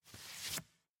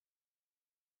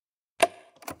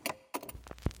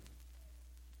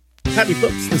Howdy,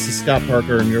 folks. This is Scott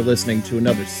Parker, and you're listening to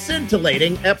another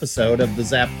scintillating episode of the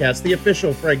Zapcast, the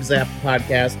official Frank Zapp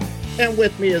podcast. And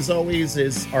with me, as always,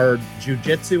 is our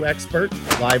jiu-jitsu expert,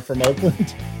 live from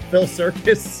Oakland, Phil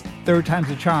Circus. Third time's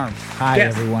a charm. Hi,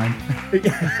 yes. Everyone.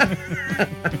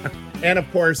 And, of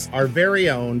course, our very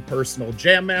own personal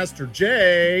jam master,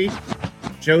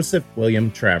 Joseph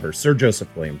William Travers. Sir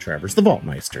Joseph William Travers, the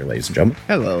Vaultmeister, ladies and gentlemen.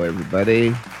 Hello,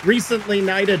 everybody. Recently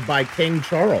knighted by King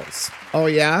Charles. Oh,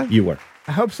 yeah? You were.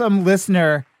 I hope some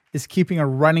listener is keeping a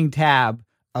running tab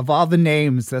of all the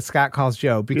names that Scott calls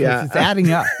Joe, because it's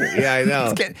adding up. Yeah, I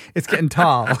know. It's getting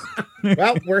tall.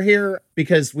 Well, we're here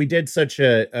because we did such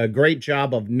a great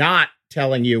job of not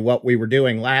telling you what we were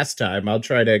doing last time. I'll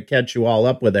try to catch you all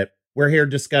up with it. We're here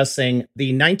discussing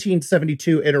the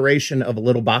 1972 iteration of a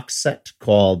little box set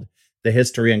called The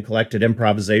History and Collected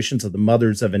Improvisations of the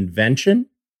Mothers of Invention.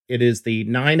 It is the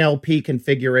 9 LP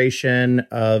configuration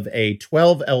of a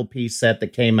 12 LP set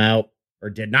that came out, or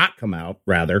did not come out,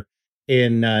 rather,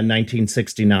 in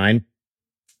 1969.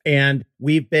 And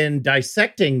we've been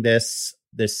dissecting this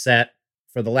set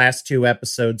for the last 2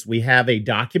 episodes. We have a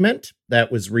document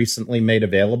that was recently made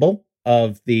available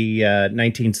of the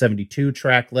 1972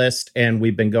 track list, and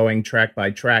we've been going track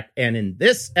by track. And in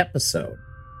this episode,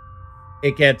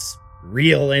 it gets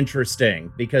real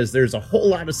interesting because there's a whole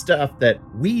lot of stuff that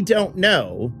we don't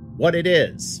know what it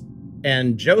is.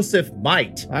 And Joseph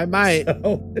might. I might.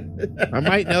 So. I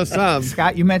might know some.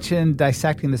 Scott, you mentioned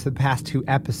dissecting this the past 2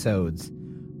 episodes,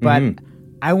 but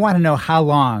I want to know how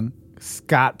long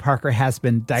Scott Parker has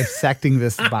been dissecting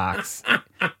this box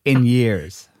in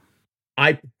years.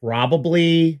 I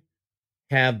probably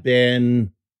have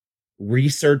been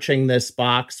researching this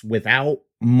box without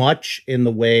much in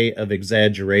the way of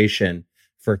exaggeration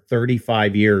for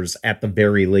 35 years at the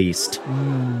very least.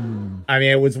 I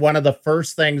mean, it was one of the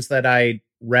first things that I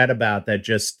read about that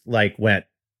just like went,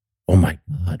 oh my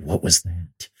God, what was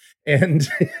that? And,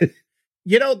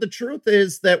 you know, the truth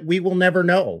is that we will never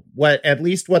know at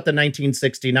least what the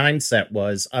 1969 set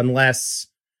was, unless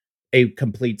a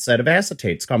complete set of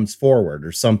acetates comes forward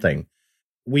or something.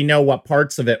 We know what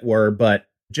parts of it were, but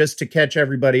just to catch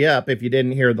everybody up, if you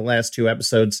didn't hear the last 2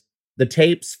 episodes, the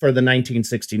tapes for the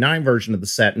 1969 version of the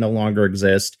set no longer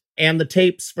exist, and the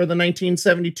tapes for the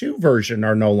 1972 version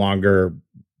are no longer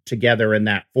together in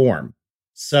that form.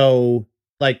 So,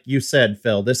 like you said,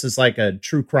 Phil, this is like a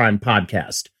true crime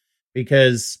podcast,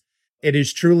 because it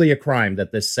is truly a crime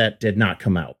that this set did not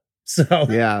come out. So,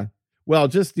 yeah. Well,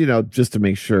 just to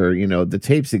make sure, the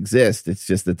tapes exist. It's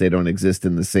just that they don't exist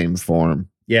in the same form.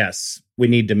 Yes, we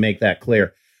need to make that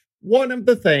clear. One of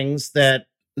the things that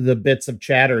the bits of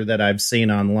chatter that I've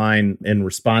seen online in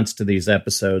response to these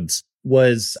episodes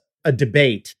was a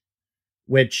debate,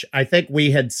 which I think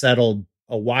we had settled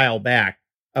a while back,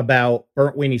 about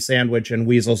Burnt Weenie Sandwich and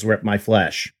Weasels Rip My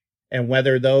Flesh, and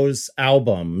whether those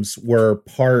albums were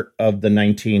part of the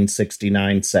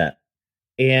 1969 set.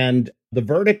 And the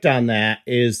verdict on that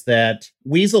is that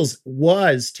Weasels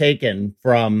was taken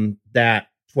from that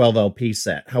 12 LP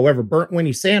set. However, Burnt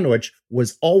Weenie Sandwich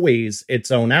was always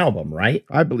its own album, right?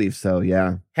 I believe so,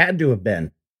 yeah. Had to have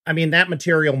been. I mean, that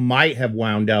material might have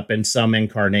wound up in some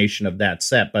incarnation of that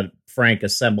set, but Frank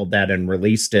assembled that and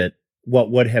released it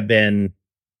what would have been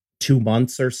 2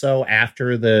 months or so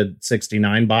after the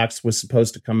 69 box was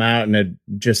supposed to come out, and it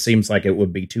just seems like it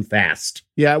would be too fast.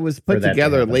 Yeah, it was put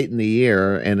together late in the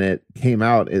year, and it came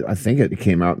out, I think it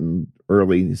came out in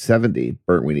early 70,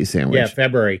 Burnt Weenie Sandwich. Yeah,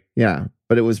 February. Yeah,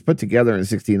 but it was put together in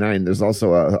 69. There's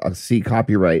also a C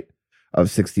copyright of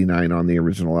 69 on the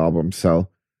original album. So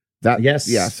that, yes.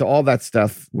 Yeah, so all that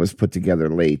stuff was put together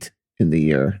late in the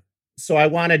year. So I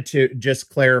wanted to just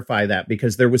clarify that,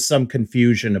 because there was some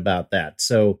confusion about that.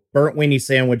 So Burnt Weenie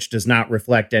Sandwich does not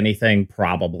reflect anything,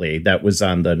 probably, that was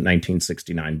on the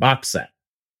 1969 box set.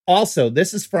 Also,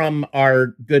 this is from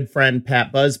our good friend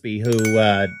Pat Busby, who,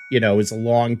 is a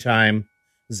longtime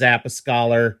Zappa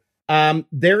scholar.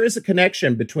 There is a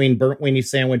connection between Burnt Weenie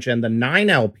Sandwich and the 9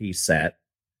 LP set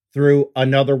through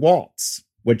Another Waltz,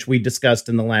 which we discussed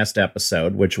in the last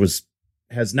episode, which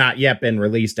has not yet been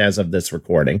released as of this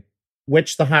recording,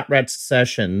 which the Hot Rats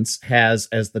Sessions has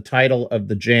as the title of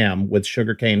the jam with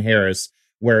Sugarcane Harris,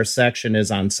 where a section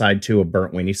is on side 2 of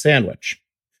Burnt Weenie Sandwich.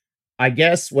 I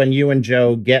guess when you and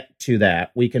Joe get to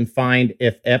that, we can find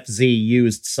if FZ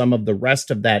used some of the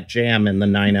rest of that jam in the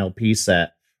 9 LP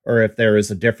set, or if there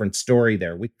is a different story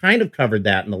there. We kind of covered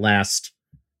that in the last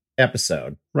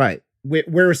episode. Right.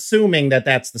 We're assuming that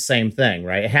that's the same thing,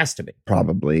 right? It has to be.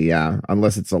 Probably, yeah.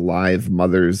 Unless it's a live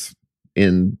Mothers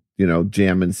in,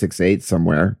 jam in 6/8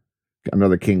 somewhere.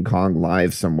 Another King Kong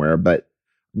live somewhere. But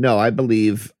no, I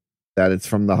believe that it's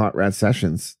from the Hot Rat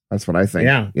Sessions. That's what I think.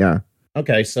 Yeah.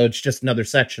 Okay, so it's just another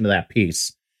section of that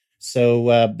piece.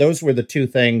 So those were the two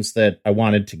things that I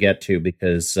wanted to get to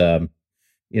because,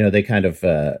 they kind of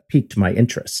piqued my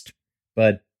interest.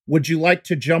 But would you like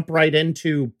to jump right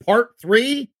into part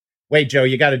 3? Wait, Joe,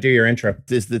 you got to do your intro.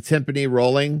 Is the timpani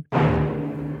rolling?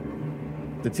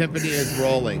 The timpani is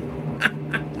rolling.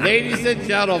 Ladies and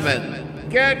gentlemen,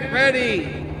 get ready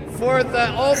for the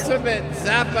ultimate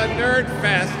Zappa Nerd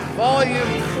Fest,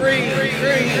 Volume 3.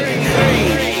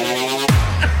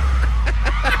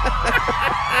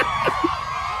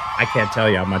 I can't tell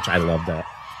you how much I love that.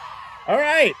 All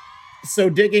right.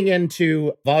 So digging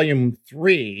into Volume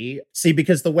 3, see,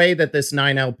 because the way that this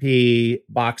 9LP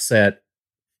box set,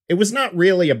 it was not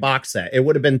really a box set. It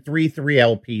would have been 3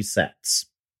 3LP sets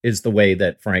is the way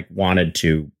that Frank wanted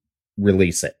to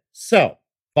release it. So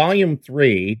Volume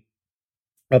 3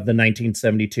 of the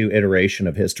 1972 iteration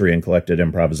of History and Collected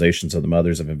Improvisations of the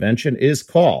Mothers of Invention is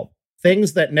called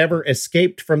Things That Never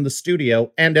Escaped from the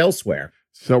Studio and Elsewhere.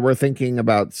 So we're thinking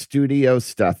about studio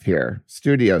stuff here.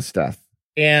 Studio stuff.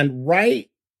 And right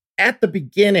at the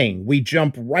beginning, we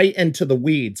jump right into the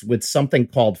weeds with something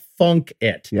called Funk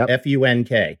It. Yep.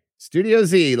 F-U-N-K. Studio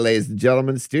Z, ladies and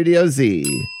gentlemen. Studio Z.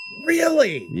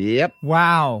 Really? Yep.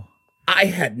 Wow. I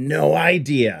had no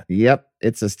idea. Yep.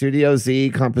 It's a Studio Z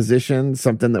composition,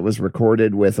 something that was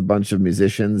recorded with a bunch of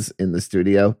musicians in the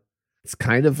studio. It's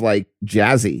kind of like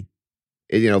jazzy.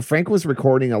 Frank was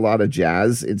recording a lot of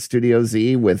jazz in Studio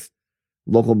Z with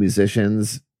local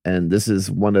musicians, and this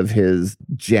is one of his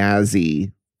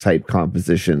jazzy type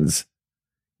compositions.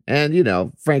 And,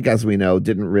 Frank, as we know,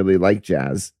 didn't really like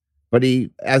jazz, but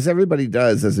he, as everybody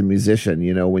does as a musician,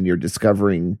 when you're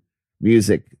discovering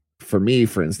music, for me,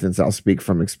 for instance, I'll speak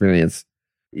from experience.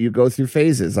 You go through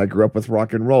phases. I grew up with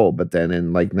rock and roll, but then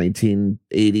in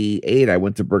 1988, I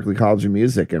went to Berklee College of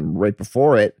Music, and right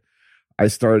before it, I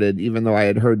started, even though I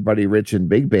had heard Buddy Rich and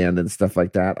big band and stuff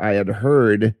like that, I had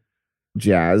heard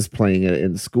jazz playing it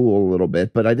in school a little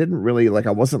bit, but I didn't really I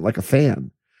wasn't a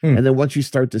fan. And then once you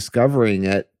start discovering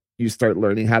it, you start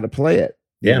learning how to play it,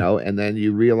 and then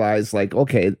you realize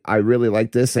okay, I really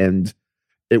like this and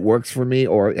it works for me,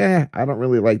 or, I don't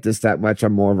really like this that much.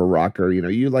 I'm more of a rocker.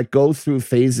 You go through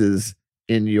phases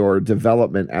in your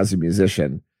development as a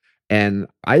musician. And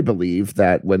I believe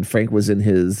that when Frank was in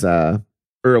his,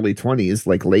 early 20s,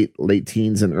 late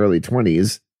teens and early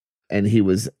 20s, and he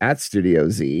was at Studio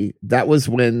Z, that was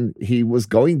when he was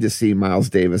going to see Miles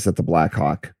Davis at the Black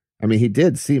Hawk. I mean, he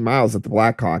did see Miles at the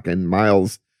Black Hawk, and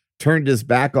Miles turned his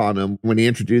back on him when he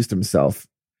introduced himself.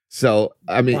 So,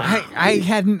 I mean,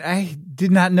 I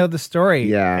did not know the story.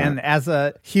 Yeah. And as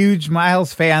a huge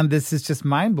Miles fan, this is just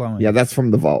mind blowing. Yeah, that's from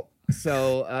the vault.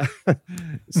 So,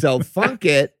 Funk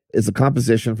It is a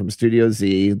composition from Studio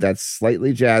Z that's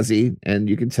slightly jazzy, and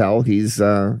you can tell he's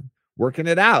working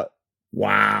it out.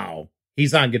 Wow.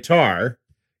 He's on guitar.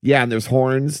 Yeah, and there's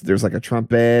horns. There's a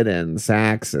trumpet and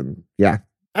sax, and yeah.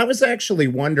 I was actually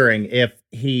wondering if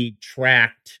he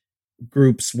tracked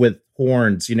groups with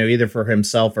horns, either for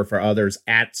himself or for others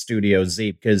at Studio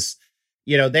Z, because,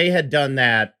 they had done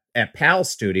that at PAL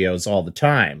Studios all the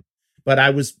time. But I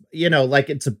was,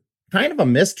 it's a kind of a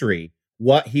mystery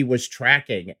what he was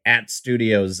tracking at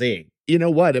Studio Z. You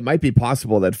know what? It might be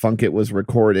possible that Funk It was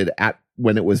recorded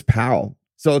when it was PAL.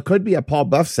 So it could be a Paul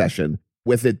Buff session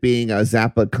with it being a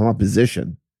Zappa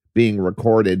composition being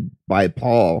recorded by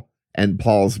Paul and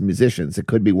Paul's musicians. It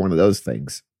could be one of those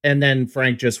things. And then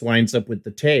Frank just winds up with the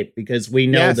tape because we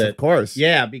know that, of course.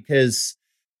 Yeah, because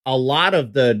a lot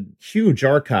of the huge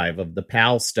archive of the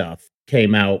PAL stuff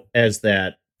came out as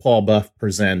that Paul Buff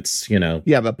presents,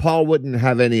 Yeah, but Paul wouldn't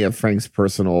have any of Frank's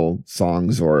personal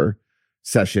songs or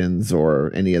sessions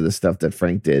or any of the stuff that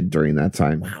Frank did during that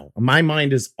time. Wow. My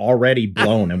mind is already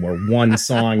blown and we're one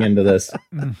song into this.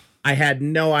 I had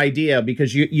no idea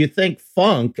because you think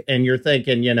funk and you're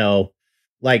thinking,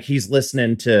 he's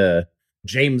listening to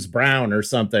James Brown or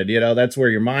something, that's where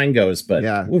your mind goes. But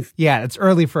yeah, yeah, it's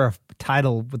early for a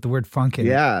title with the word funk in it.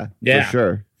 Yeah, for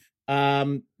sure.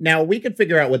 Now we could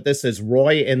figure out what this is.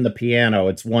 Roy in the piano.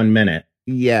 It's 1 minute.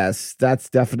 Yes, that's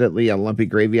definitely a Lumpy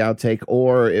Gravy outtake,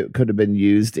 or it could have been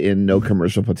used in No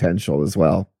Commercial Potential as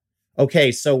well.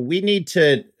 Okay, so we need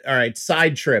to, all right,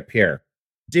 side trip here.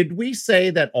 Did we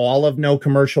say that all of No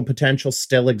Commercial Potential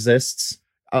still exists?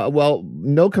 Well,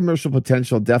 No Commercial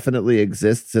Potential definitely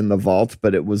exists in the vault,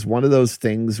 but it was one of those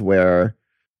things where,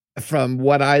 from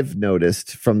what I've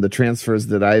noticed from the transfers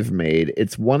that I've made,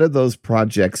 it's one of those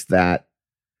projects that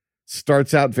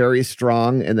starts out very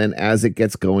strong, and then as it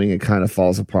gets going, it kind of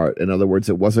falls apart. In other words,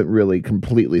 it wasn't really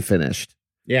completely finished.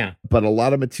 Yeah. But a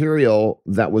lot of material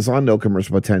that was on No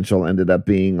Commercial Potential ended up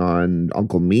being on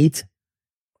Uncle Meat.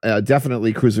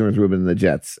 Definitely Cruising with Ruben and the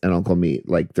Jets and Uncle Meat.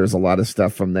 Like, there's a lot of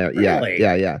stuff from there. Really?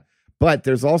 Yeah. But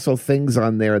there's also things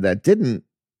on there that didn't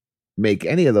make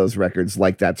any of those records,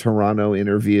 like that Toronto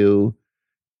interview.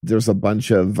 There's a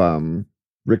bunch of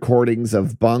recordings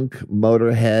of Bunk,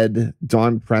 Motorhead,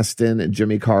 Don Preston, and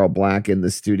Jimmy Carl Black in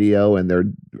the studio, and they're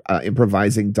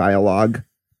improvising dialogue.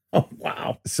 Oh,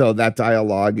 wow. So that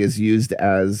dialogue is used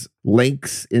as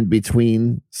links in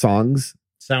between songs.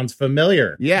 Sounds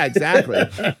familiar. Yeah, exactly.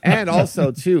 And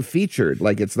also, too, featured.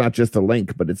 Like, it's not just a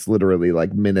link, but it's literally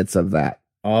like minutes of that.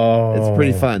 Oh. It's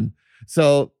pretty fun.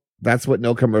 So that's what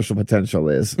No Commercial Potential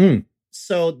is.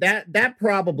 So that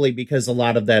probably, because a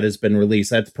lot of that has been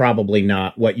released, that's probably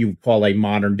not what you call a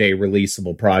modern day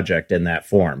releasable project in that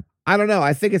form. I don't know.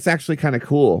 I think it's actually kind of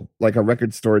cool. Like a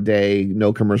record store day,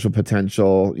 No Commercial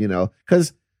Potential, you know,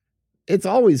 because it's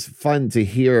always fun to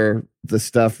hear the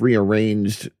stuff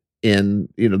rearranged in,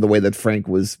 you know, the way that Frank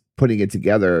was putting it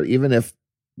together. Even if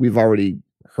we've already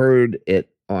heard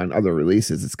it on other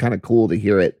releases, it's kind of cool to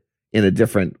hear it in a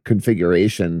different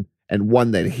configuration and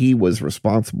one that he was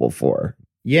responsible for.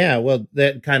 Yeah, well,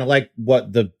 that kind of like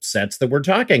what the sets that we're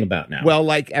talking about now. Well,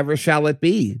 like Ever Shall It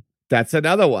Be. That's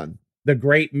another one. The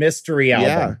Great Mystery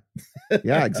album.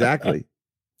 Yeah, exactly.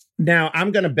 Now,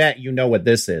 I'm going to bet you know what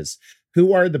this is.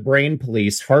 Who Are the Brain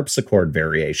Police harpsichord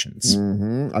variations?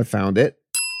 I found it.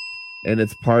 And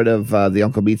it's part of the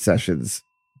Uncle Meat sessions.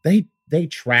 They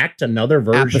tracked another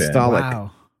version. Apostolic.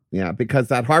 Wow. Yeah, because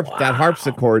that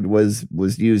harpsichord was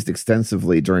used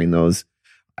extensively during those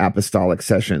apostolic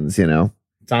sessions, you know.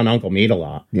 It's on Uncle Meat a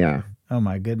lot. Yeah. Oh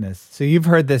my goodness. So you've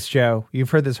heard this, Joe.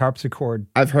 You've heard this harpsichord.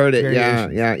 I've heard it.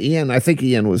 variations. Yeah. Ian, I think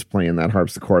Ian was playing that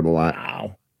harpsichord a lot.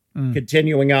 Wow.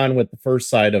 Continuing on with the first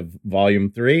side of Volume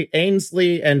 3,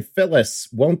 Ainsley and Phyllis,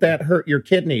 Won't That Hurt Your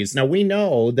Kidneys? Now, we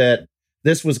know that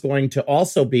this was going to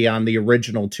also be on the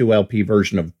original 2LP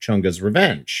version of Chunga's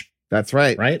Revenge. That's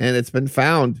right. Right? And it's been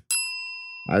found.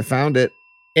 I found it.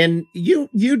 And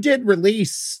you did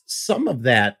release some of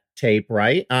that tape,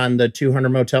 right? On the 200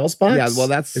 Motels box? Yeah,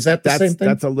 well, Is that the same thing?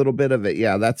 That's a little bit of it.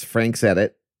 Yeah, that's Frank's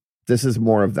edit. This is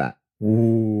more of that.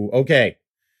 Ooh, okay.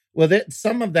 Well,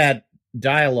 some of that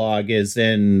dialogue is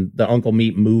in the Uncle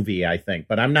Meat movie, I think,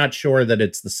 but I'm not sure that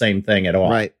it's the same thing at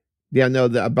all. Right. Yeah, no,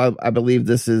 I believe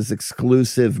this is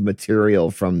exclusive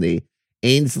material from the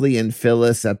Ainsley and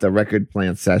Phyllis at the Record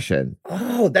Plant session.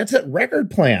 Oh, that's at Record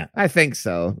Plant. I think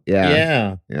so.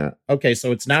 Yeah. Yeah. Okay,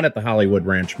 so it's not at the Hollywood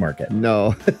Ranch Market.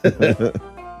 No.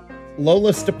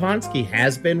 Lola Stepansky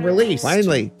has been released.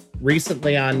 Finally.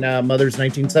 Recently on Mother's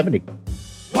 1970.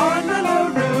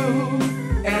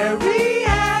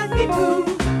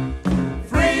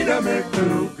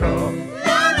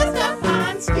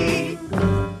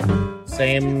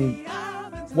 Same.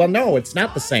 Well, no, it's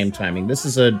not the same timing. This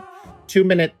is a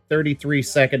 2-minute,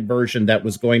 33-second version that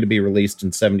was going to be released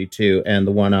in 72, and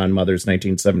the one on Mother's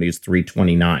 1970 is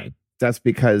 3:29. That's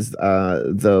because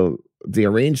the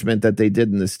arrangement that they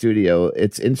did in the studio,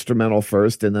 it's instrumental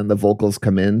first, and then the vocals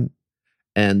come in.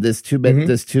 And this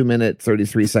 2-minute,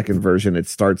 33-second version, it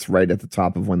starts right at the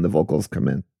top of when the vocals come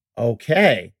in.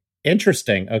 Okay.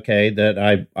 Interesting. Okay,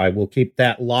 that I will keep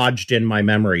that lodged in my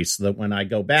memory so that when I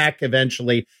go back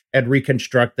eventually and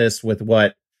reconstruct this with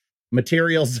what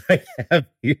materials I have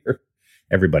here,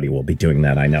 everybody will be doing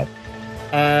that, I know.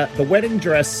 The Wedding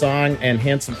Dress Song and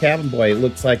Handsome Cabin Boy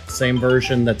looks like the same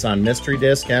version that's on Mystery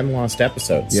Disc and Lost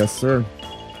Episodes. Yes, sir.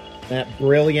 That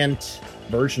brilliant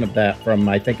version of that from,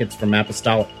 I think it's from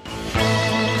Apostolic.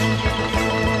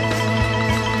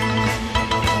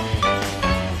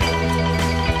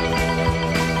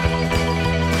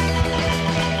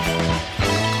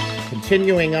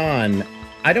 Continuing on,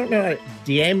 I don't know,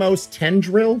 Diamos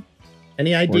Tendril?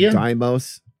 Any idea? Or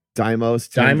Dimos.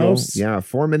 Tendril. Yeah,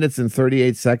 4 minutes and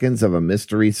 38 seconds of a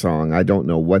mystery song. I don't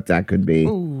know what that could be.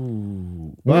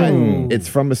 Ooh. But Ooh. it's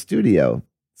from a studio.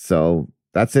 So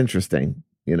that's interesting.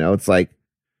 You know, it's like,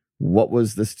 what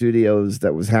was the studios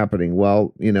that was happening?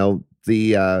 Well, you know,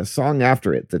 the song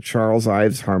after it, the Charles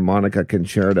Ives Harmonica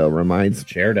Concerto,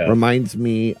 reminds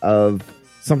me of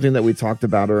something that we talked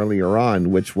about earlier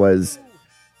on, which was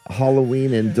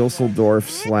Halloween in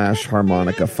Dusseldorf /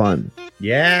 harmonica fun.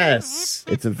 Yes.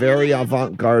 It's a very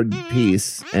avant-garde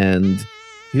piece, and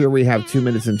here we have 2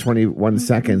 minutes and 21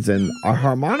 seconds, and a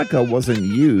harmonica wasn't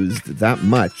used that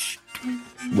much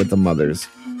with the Mothers,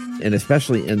 and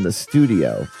especially in the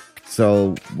studio.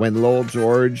 So when Lowell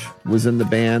George was in the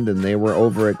band and they were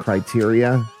over at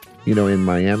Criteria, you know, in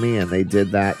Miami, and they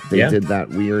did that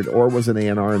weird, or was it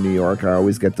A&R in New York? I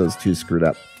always get those two screwed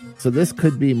up. So this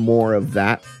could be more of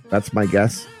that. That's my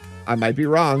guess. I might be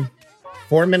wrong.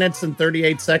 4 minutes and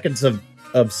 38 seconds of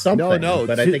something. No,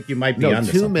 but I think you might be on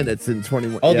 2 minutes and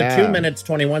 21. Oh, the 2 minutes,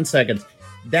 21 seconds.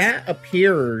 That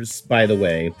appears, by the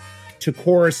way, to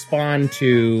correspond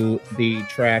to the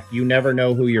track "You Never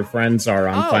Know Who Your Friends Are"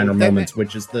 on Final Moments,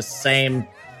 which is the same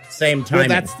time. Well,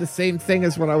 that's the same thing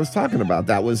as what I was talking about.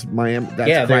 That was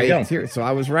that's criteria. So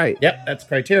I was right. Yep, that's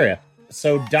criteria.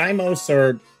 So Deimos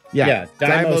or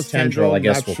Deimos Tendril, I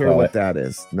guess not we'll sure call what it. that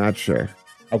is. Not sure.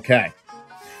 Okay.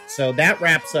 So that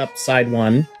wraps up side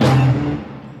 1.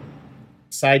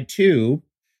 Side 2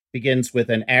 begins with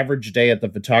an average day at the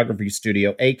photography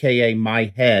studio, aka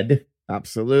My Head.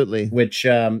 Absolutely. Which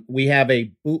we have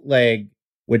a bootleg,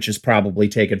 which is probably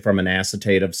taken from an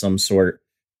acetate of some sort.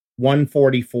 1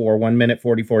 minute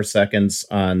 44 seconds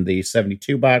on the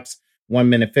 72 box, 1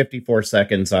 minute 54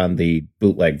 seconds on the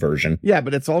bootleg version. Yeah,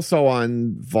 but it's also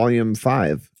on volume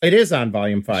 5. It is on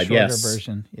volume 5, shorter yes.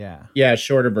 version, yeah. Yeah,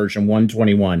 shorter version,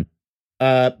 121.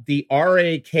 The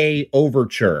RAK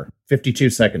Overture, 52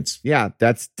 seconds. Yeah,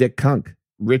 that's Dick Kunk.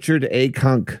 Richard A.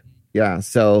 Kunk. Yeah,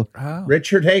 so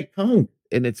Richard A. Kunk.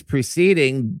 And it's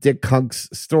preceding Dick Kunk's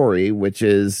story, which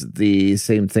is the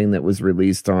same thing that was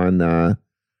released on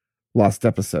Lost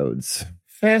Episodes.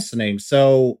 Fascinating.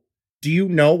 So, do you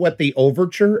know what the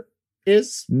overture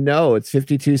is? No, it's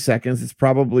 52 seconds. It's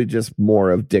probably just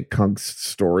more of Dick Kunk's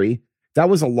story. That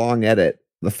was a long edit.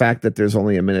 The fact that there's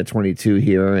only 1:22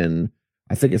 here, and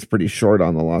I think it's pretty short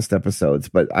on the Lost Episodes,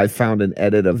 but I found an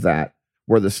edit of that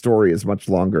where the story is much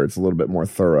longer. It's a little bit more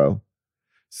thorough.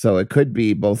 So it could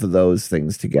be both of those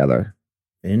things together.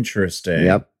 Interesting.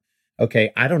 Yep.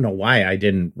 Okay, I don't know why I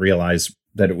didn't realize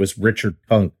that it was Richard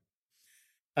Kunk.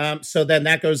 So then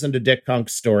that goes into Dick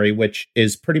Kunk's story, which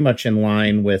is pretty much in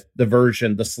line with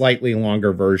the slightly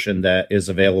longer version that is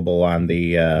available on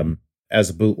the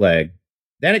as a bootleg.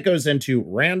 Then it goes into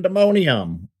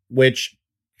Randomonium, which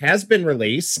has been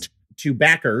released to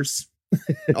backers.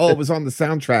 Oh, it was on the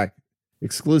soundtrack.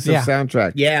 Exclusive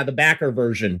soundtrack. Yeah, the backer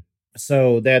version.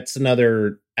 So that's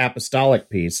another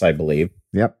apostolic piece, I believe.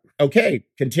 Yep. Okay,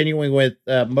 continuing with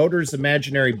Motors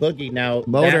Imaginary Boogie. Now,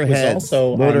 Motorheads. that was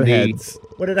also Motorheads.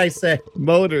 what did I say?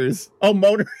 Motors. Oh,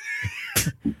 Motor's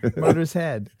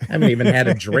Head. I haven't even had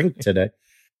a drink today.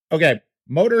 Okay,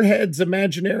 Motorhead's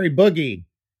Imaginary Boogie,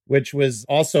 which was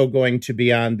also going to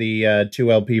be on the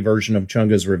 2LP version of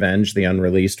Chunga's Revenge, the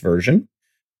unreleased version,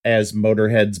 as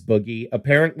Motorhead's Boogie,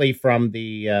 apparently from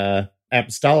the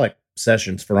Apostolic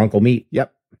sessions for Uncle Meat.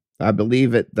 Yep. I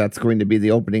believe that's going to be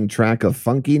the opening track of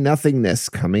Funky Nothingness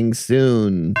coming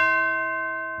soon.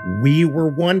 We were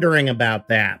wondering about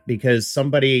that because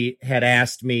somebody had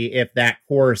asked me if that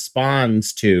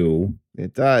corresponds to...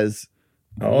 It does.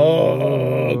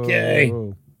 Oh, okay.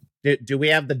 Do we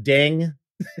have the ding?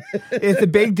 It's a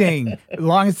big ding. As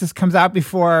long as this comes out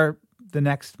before the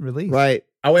next release. Right.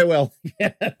 Oh, it will.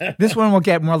 This one will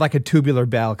get more like a tubular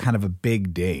bell, kind of a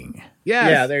big ding. Yes.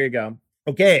 Yeah, there you go.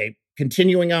 Okay,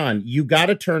 continuing on. You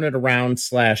Gotta Turn It Around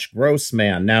 /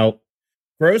 Grossman. Now,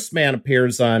 Grossman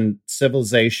appears on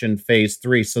Civilization Phase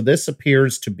 3, so this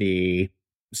appears to be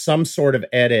some sort of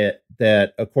edit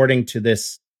that, according to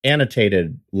this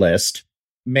annotated list,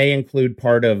 may include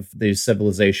part of the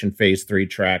Civilization Phase 3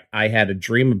 track. I Had a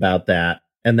Dream About That,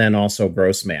 and then also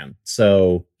Grossman.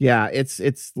 So yeah,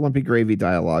 it's Lumpy Gravy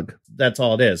dialogue. That's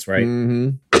all it is, right?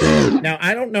 Mm-hmm. Now,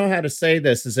 I don't know how to say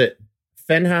this. Is it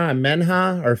Fenja and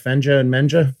Menja or Fenja and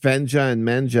Menja? Fenja and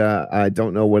Menja, I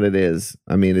don't know what it is.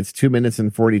 I mean, it's 2 minutes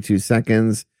and 42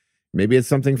 seconds. Maybe it's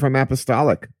something from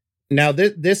Apostolic. Now,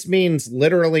 this means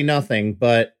literally nothing,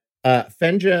 but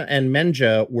Fenja and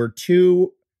Menja were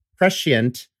two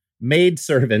prescient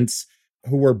maidservants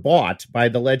who were bought by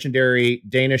the legendary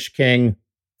Danish king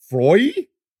Froy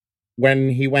when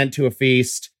he went to a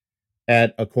feast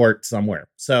at a court somewhere.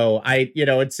 So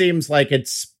it seems like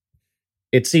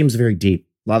it seems very deep.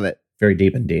 Love it. Very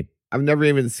deep indeed. I've never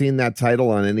even seen that title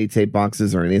on any tape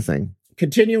boxes or anything.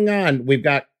 Continuing on, we've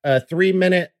got a 3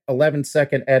 minute,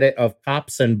 11-second edit of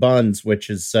Pops and Buns, which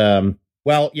is, it'll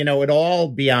all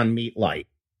be on Meat Light,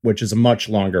 which is a much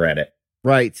longer edit.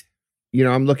 Right.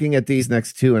 I'm looking at these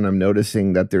next two and I'm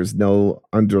noticing that there's no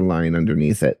underline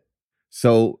underneath it.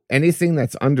 So anything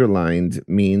that's underlined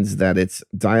means that it's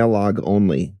dialogue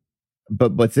only.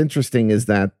 But what's interesting is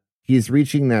that he's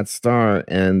reaching that star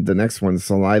and the next one,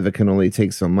 Saliva Can Only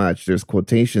Take So Much. There's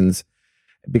quotations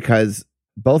because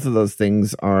both of those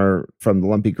things are from the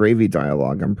Lumpy Gravy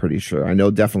dialogue, I'm pretty sure. I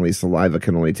know definitely Saliva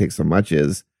Can Only Take So Much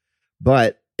is.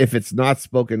 But if it's not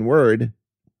spoken word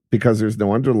because there's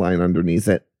no underline underneath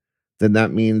it, then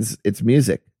that means it's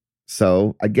music.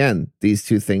 So again, these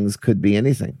two things could be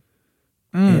anything.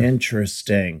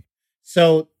 Interesting.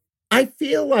 So I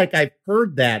feel like I've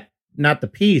heard that, not the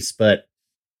piece, but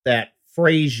that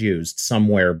phrase used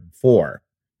somewhere before.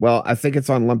 Well, I think it's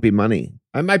on Lumpy Money.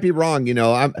 I might be wrong.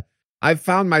 I've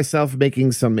found myself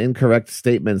making some incorrect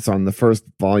statements on the first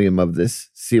volume of this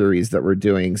series that we're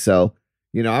doing. So,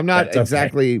 I'm not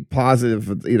exactly positive,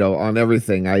 on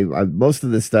everything. I most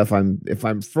of this stuff, if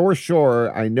I'm for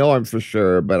sure, I know I'm for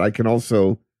sure, but I can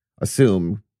also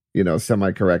assume,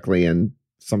 semi-correctly, and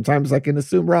sometimes I can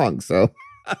assume wrong. So,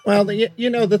 well,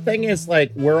 the thing is,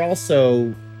 like, we're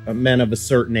also men of a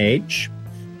certain age,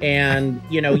 and,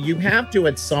 you have to,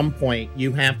 at some point,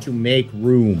 you have to make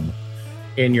room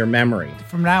in your memory.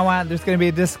 From now on, there's going to be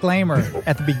a disclaimer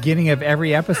at the beginning of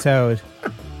every episode.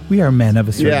 We are men of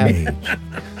a certain age.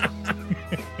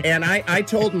 And I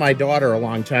told my daughter a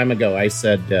long time ago, I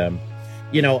said,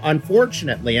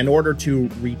 unfortunately, in order to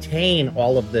retain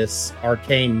all of this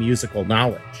arcane musical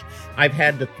knowledge, I've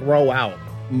had to throw out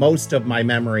most of my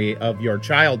memory of your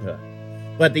childhood.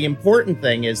 But the important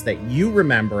thing is that you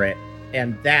remember it,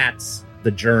 and that's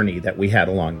the journey that we had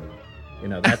along the way.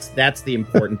 That's the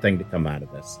important thing to come out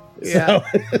of this. Yeah.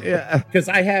 Because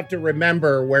I have to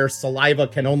remember where saliva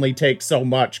can only take so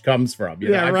much comes from.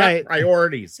 I've got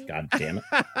priorities. God damn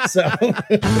it. So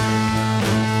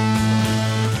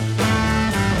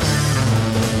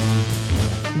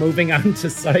moving on to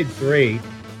side 3,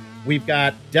 we've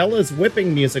got Della's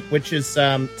whipping music, which is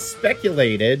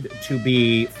speculated to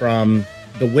be from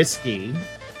the Whiskey,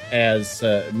 as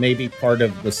maybe part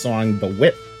of the song The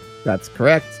Whip. That's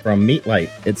correct. From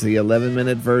Meatlight. It's the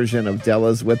 11-minute version of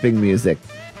Della's whipping music.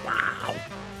 Wow.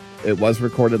 It was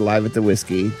recorded live at the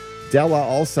Whiskey. Della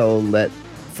also let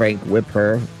Frank whip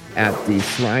her at the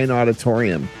Shrine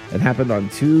Auditorium. It happened on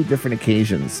 2 different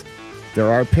occasions.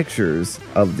 There are pictures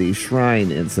of the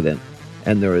Shrine incident,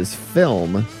 and there is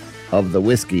film of the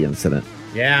Whiskey incident.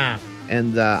 Yeah.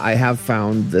 And I have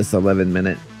found this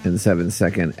 11-minute and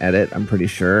 7-second edit, I'm pretty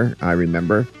sure. I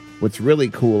remember. What's really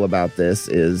cool about this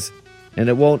is, and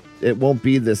it won't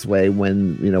be this way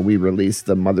when, we release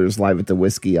the Mothers Live at the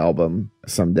Whiskey album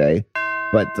someday.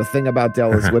 But the thing about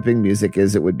Della's whipping music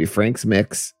is it would be Frank's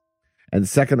mix. And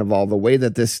second of all, the way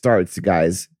that this starts,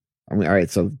 guys, all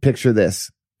right, so picture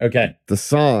this. Okay. The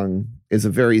song is a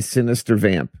very sinister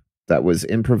vamp that was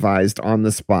improvised on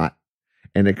the spot.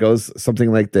 And it goes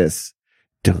something like this.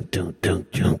 Dun, dun, dun,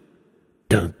 jump.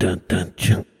 Dun, dun, dun,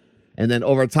 jump. And then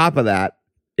over top of that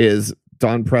is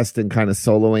Don Preston kind of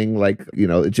soloing, like,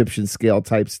 Egyptian scale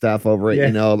type stuff over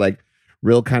it, like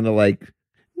real kind of like,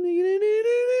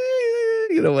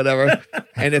 whatever.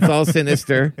 And it's all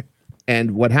sinister.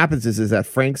 And what happens is that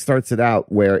Frank starts it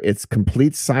out where it's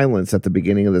complete silence at the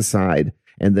beginning of the side.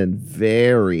 And then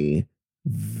very,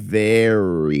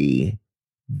 very,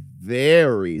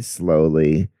 very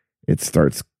slowly, it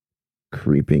starts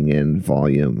creeping in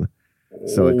volume.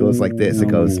 So it goes like this. It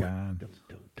goes. And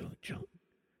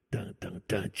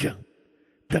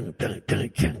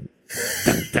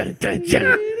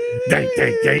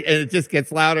it just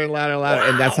gets louder and louder and louder.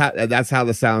 Wow. And that's how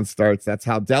the sound starts. That's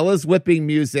how Della's whipping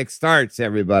music starts,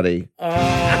 everybody.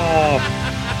 Oh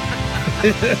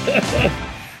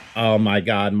my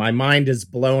God. My mind is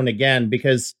blown again,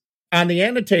 because on the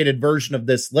annotated version of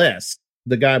this list,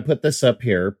 the guy put this up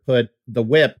here, put the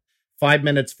whip 5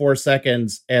 minutes, 4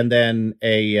 seconds, and then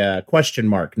a question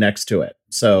mark next to it.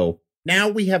 So now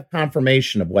we have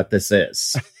confirmation of what this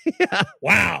is. Yeah.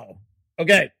 Wow.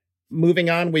 Okay. Moving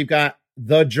on, we've got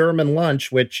The German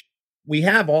Lunch, which we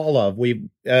have all of. We've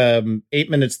 8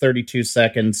 minutes, 32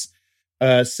 seconds.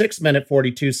 6 minute,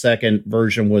 42 second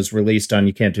version was released on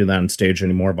You Can't Do That on Stage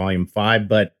Anymore, Volume 5.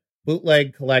 But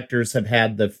bootleg collectors have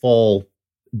had the full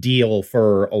deal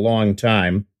for a long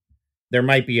time. There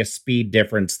might be a speed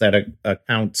difference that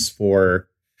accounts for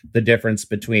the difference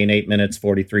between 8 minutes,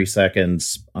 43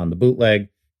 seconds on the bootleg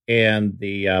and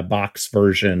the box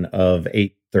version of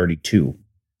 8:32.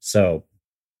 So,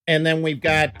 and then we've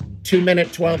got 2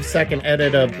 minute, 12 second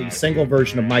edit of the single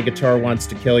version of My Guitar Wants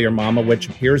to Kill Your Mama, which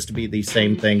appears to be the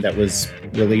same thing that was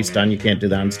released on You Can't Do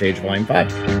That on Stage Volume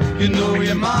 5. You know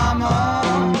your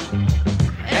mama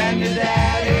and your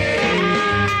daddy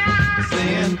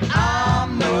saying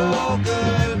I'm no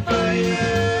good for you.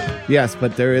 Yes,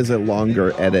 but there is a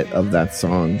longer edit of that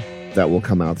song that will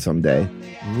come out someday.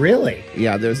 Really?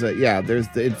 Yeah,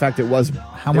 in fact, it was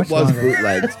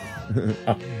bootlegged.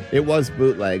 It was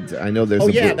bootlegged. I know there's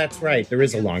that's right. There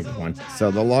is a longer one.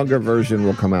 So the longer version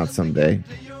will come out someday.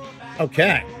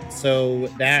 Okay. So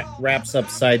that wraps up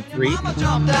side 3. Mama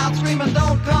jumped out screaming,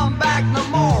 don't come back no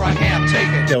more. I can't take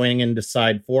it. Going into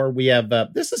side 4, we have,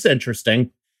 this is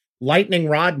interesting, Lightning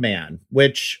Rod Man,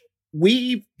 which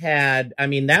we've had, I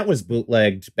mean, that was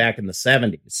bootlegged back in the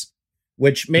 70s,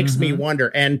 which makes me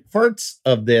wonder. And parts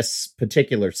of this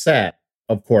particular set,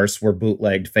 of course, were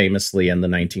bootlegged famously in the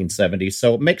 1970s.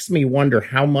 So it makes me wonder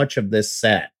how much of this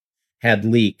set had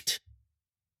leaked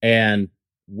and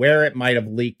where it might have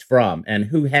leaked from and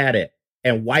who had it.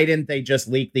 And why didn't they just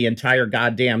leak the entire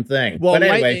goddamn thing? Well, but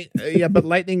anyway, but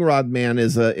Lightning Rod Man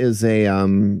is a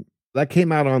that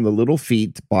came out on the Little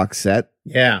Feet box set.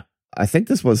 Yeah. I think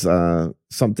this was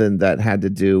something that had to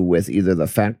do with either the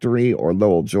Factory or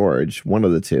Lowell George, one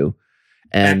of the two.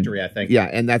 And Factory, I think. Yeah,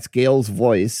 and that's Gail's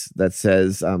voice that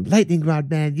says, Lightning Rod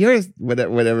Man, you're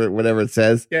whatever it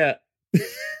says. Yeah.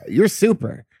 You're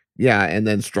super. Yeah, and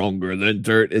then Stronger Than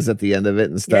Dirt is at the end of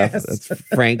it and stuff. Yes. That's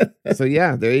Frank. So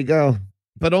yeah, there you go.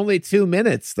 But only 2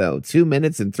 minutes, though. 2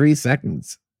 minutes and 3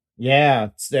 seconds. Yeah,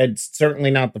 it's certainly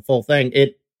not the full thing.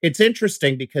 It's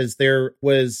interesting because there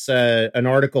was an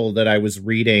article that I was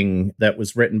reading that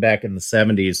was written back in the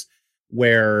 70s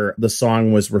where the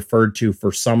song was referred to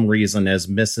for some reason as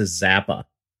Mrs. Zappa.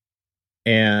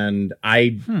 And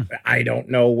I don't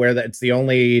know where that's the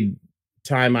only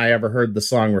time I ever heard the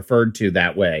song referred to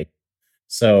that way.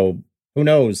 So who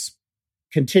knows?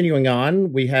 Continuing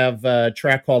on, we have a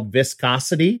track called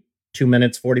Viscosity, 2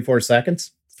 minutes, 44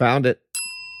 seconds. Found it.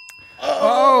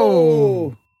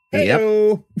 Oh!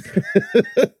 Hey-o.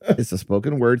 Yep. It's a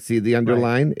spoken word. See the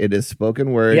underline? Right. It is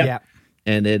spoken word. Yep.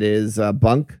 And it is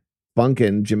Bunk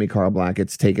and Jimmy Carl Black.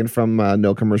 It's taken from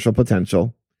No Commercial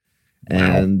Potential. Wow.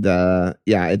 And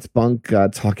it's Bunk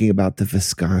talking about the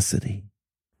viscosity.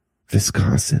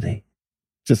 Viscosity.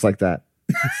 Just like that.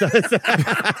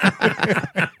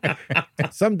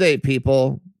 Someday,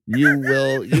 people, you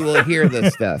will hear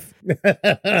this stuff.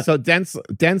 So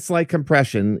dense like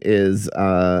compression is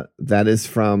that is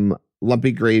from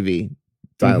Lumpy Gravy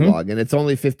dialogue, and it's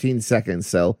only 15 seconds,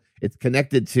 so it's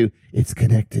connected to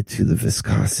the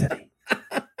viscosity.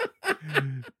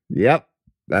 Yep,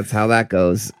 that's how that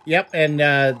goes. Yep, and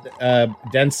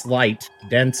Dense Slight,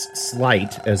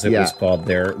 as it was called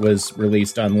there, was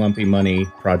released on Lumpy Money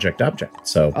Project Object.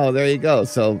 So there you go.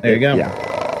 So there you go.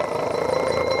 Yeah.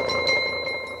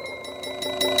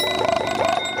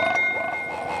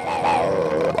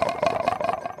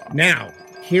 Now,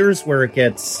 here's where it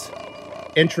gets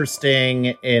interesting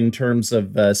in terms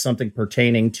of something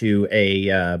pertaining to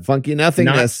a Funky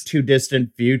Nothingness, not too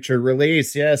distant future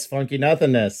release. Yes, Funky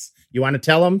Nothingness. You want to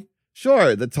tell them?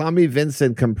 Sure. The Tommy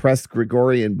Vincent Compressed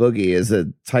Gregorian Boogie is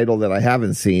a title that I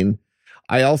haven't seen.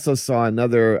 I also saw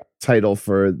another title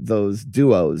for those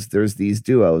duos. There's these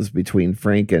duos between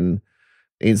Frank and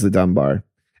Ainsley Dunbar.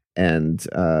 And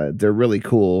they're really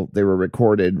cool. They were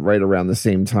recorded right around the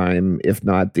same time, if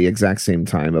not the exact same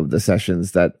time, of the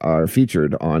sessions that are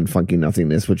featured on Funky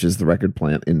Nothingness, which is the record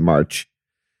plant in March.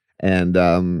 And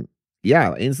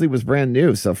Ainsley was brand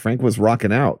new, so Frank was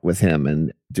rocking out with him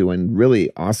and doing really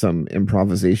awesome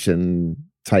improvisation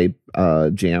type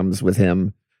jams with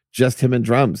him. Just him and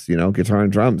drums, guitar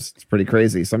and drums. It's pretty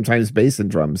crazy. Sometimes bass and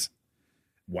drums.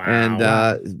 Wow.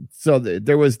 And so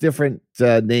there was different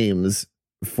names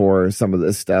for some of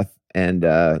this stuff, and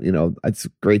it's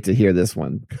great to hear this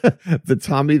one. The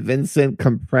Tommy Vincent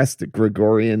Compressed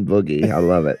Gregorian Boogie. I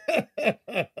love it.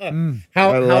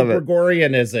 How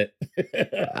Gregorian is it?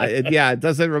 It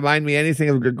doesn't remind me anything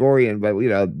of Gregorian,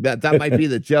 but that might be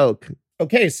the joke.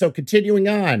 Okay, so continuing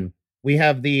on, we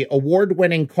have the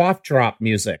award-winning Cough Drop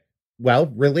music. Well,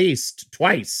 released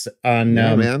twice on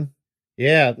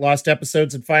Lost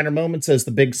Episodes and Finer Moments as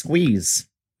The Big Squeeze.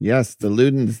 Yes, the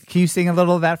Ludens. Can you sing a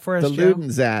little of that for us, The Joe?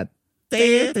 Ludens at.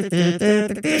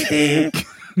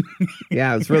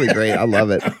 Yeah, it's really great. I love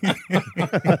it.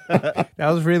 That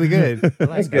was really good.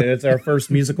 That's good. It's our first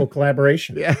musical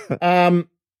collaboration. Yeah.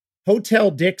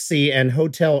 Hotel Dixie and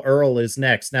Hotel Earl is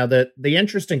next. Now, the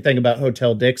interesting thing about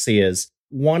Hotel Dixie is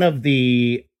one of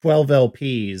the 12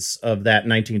 LPs of that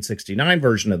 1969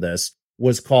 version of this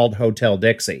was called Hotel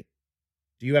Dixie.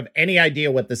 Do you have any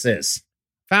idea what this is?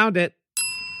 Found it.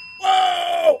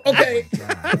 Whoa! Okay.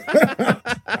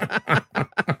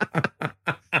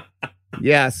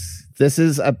 Yes, this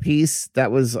is a piece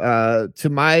that was, to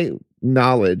my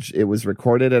knowledge, it was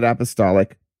recorded at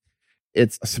Apostolic.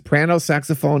 It's a soprano,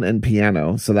 saxophone, and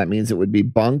piano. So that means it would be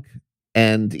Bunk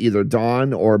and either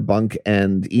Don or Bunk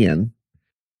and Ian.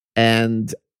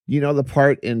 And the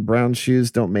part in Brown Shoes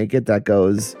Don't Make It that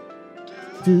goes,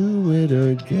 do it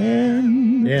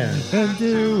again. Yeah. And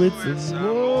do it some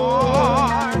more.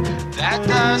 That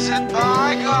does it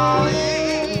by golly.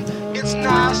 It's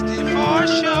nasty for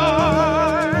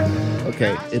sure.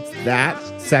 Okay, it's that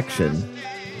section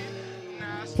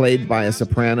played by a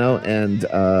soprano and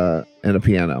and a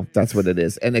piano. That's what it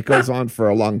is. And it goes on for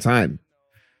a long time.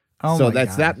 Oh so my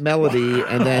that's God. that melody,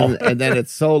 and then it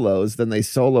solos. Then they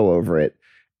solo over it,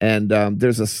 and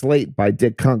there's a slate by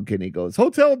Dick Kunk, and he goes,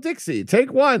 "Hotel Dixie,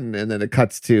 take one," and then it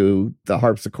cuts to the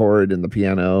harpsichord and the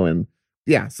piano, and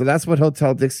yeah. So that's what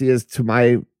Hotel Dixie is to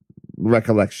my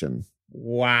recollection.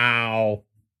 Wow.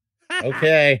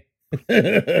 Okay.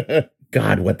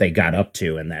 God, what they got up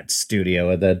to in that studio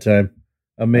at that time.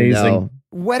 Amazing.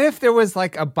 What if there was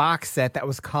like a box set that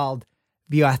was called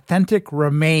The Authentic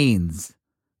Remains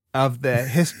of the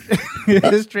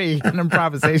history and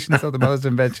improvisations of the Most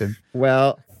Invention?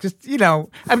 Well, just,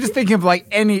 I'm just thinking of like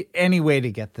any way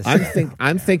to get this.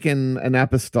 I'm thinking an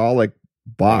apostolic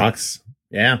box.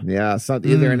 Yeah. So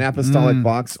either an apostolic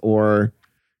box or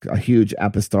a huge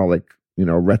apostolic,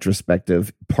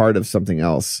 retrospective part of something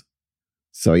else.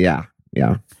 So yeah.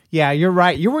 Yeah, you're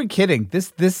right. You weren't kidding.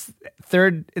 This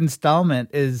third installment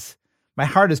is, my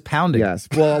heart is pounding. Yes.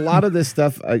 Well, a lot of this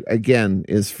stuff again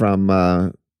is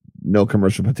from No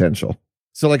Commercial Potential.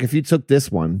 So like if you took this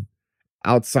one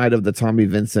outside of the Tommy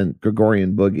Vincent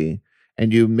Gregorian Boogie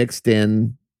and you mixed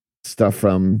in stuff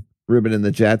from Reuben and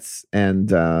the Jets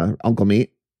and Uncle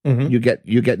Meat, you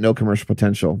get No Commercial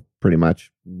Potential pretty much.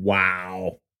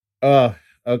 Wow.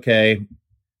 Okay.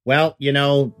 Well,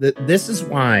 this is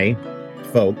why,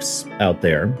 folks out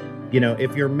there,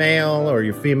 if you're male or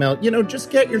you're female,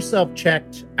 just get yourself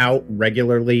checked out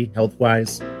regularly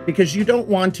health-wise, because you don't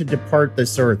want to depart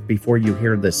this earth before you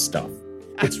hear this stuff.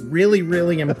 It's really,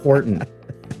 really important,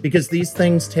 because these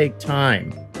things take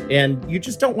time, and you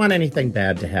just don't want anything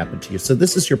bad to happen to you. So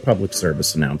this is your public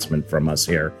service announcement from us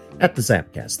here at the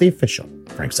Zapcast, the official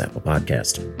Frank Zappa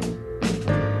podcast.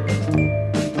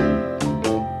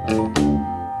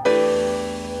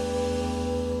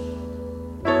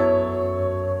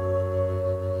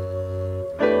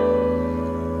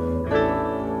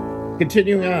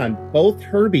 Continuing on, both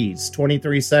Herbies,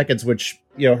 23 seconds, which,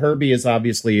 Herbie is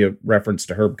obviously a reference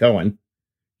to Herb Cohen.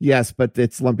 Yes, but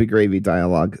it's Lumpy Gravy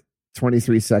dialogue.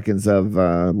 23 seconds of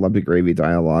Lumpy Gravy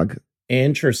dialogue.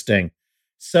 Interesting.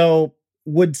 So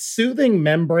would Soothing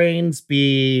Membranes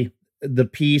be the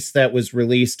piece that was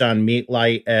released on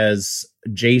Meatlight as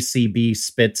JCB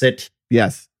Spits It?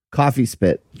 Yes. Coffee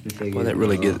spit. Well, that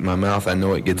really gets my mouth. I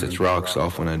know it gets its rocks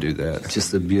off when I do that.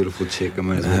 Just a beautiful chick. I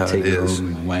might as well take her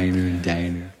home and wine her and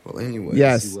dine her. Well, anyway.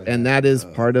 Yes, and that is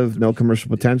part of No Commercial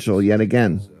Potential yet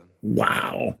again.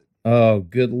 Wow. Oh,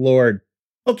 good Lord.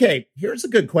 Okay, here's a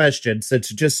good question. So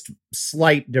it's just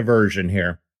slight diversion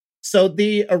here. So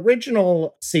the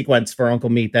original sequence for Uncle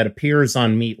Meat that appears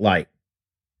on Meatlight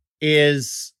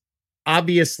is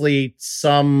obviously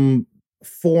some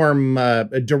form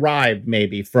derived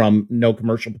maybe from No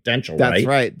Commercial Potential. That's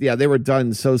right. Yeah, they were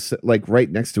done so like right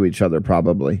next to each other,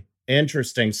 probably.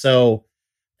 Interesting. So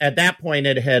at that point,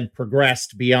 it had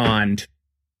progressed beyond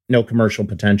No Commercial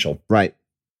Potential. Right.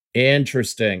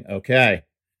 Interesting. Okay.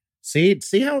 See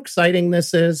how exciting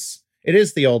this is? It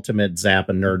is the ultimate Zappa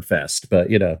nerd fest, but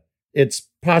it's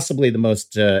possibly the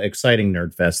most exciting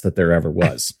nerd fest that there ever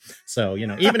was. So,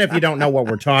 even if you don't know what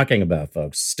we're talking about,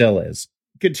 folks, still is.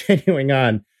 Continuing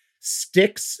on,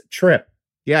 Styx Trip.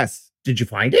 Yes. Did you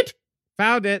find it?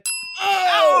 Found it.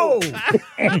 Oh!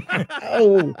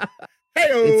 Oh!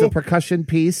 Hey-o. It's a percussion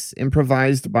piece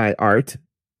improvised by Art,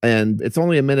 and it's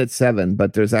only 1:07,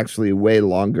 but there's actually a way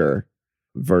longer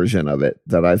version of it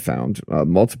that I found,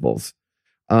 multiples.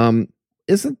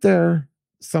 Isn't there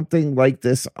something like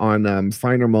this on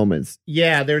Finer Moments?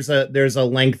 Yeah, there's a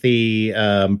lengthy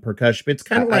percussion. It's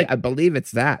kind of like, I believe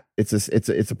it's that. It's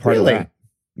a part of that.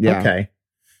 Yeah. Okay.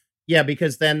 Yeah,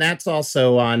 because then that's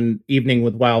also on Evening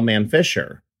with Wildman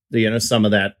Fisher. Some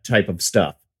of that type of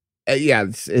stuff. Yeah,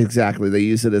 exactly. They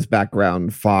use it as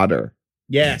background fodder.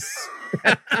 Yes.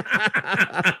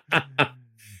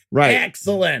 Right.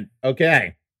 Excellent.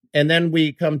 Okay. And then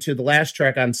we come to the last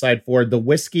track on side 4, the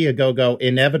Whiskey A Go-Go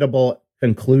Inevitable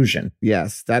Conclusion.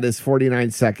 Yes, that is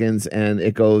 49 seconds, and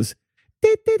it goes.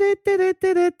 It's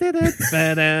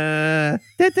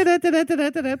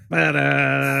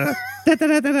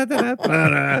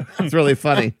really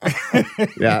funny.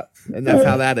 Yeah, and that's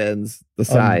how that ends. The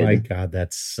side. Oh my God,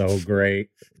 that's so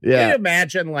great. Yeah. Can you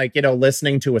imagine,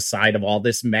 listening to a side of all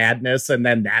this madness, and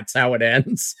then that's how it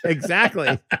ends?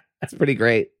 Exactly. It's pretty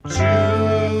great.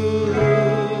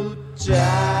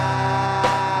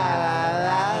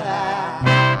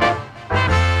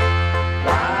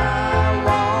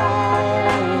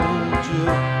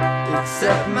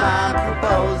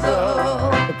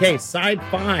 Okay, side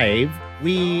 5,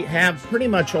 we have pretty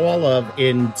much all of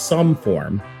in some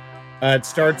form. It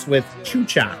starts with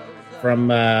Chucha from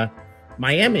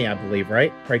Miami, I believe,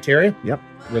 right? Criteria? Yep.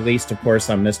 Released, of course,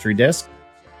 on Mystery Disc.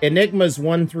 Enigmas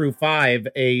 1 through 5,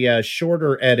 a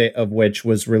shorter edit of which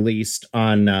was released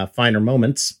on Finer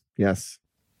Moments. Yes.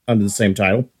 Under the same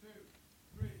title.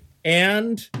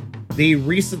 And the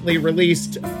recently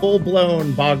released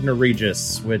full-blown Bogner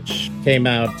Regis, which came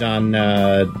out on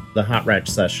the Hot Ratch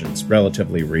Sessions,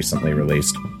 relatively recently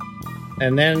released.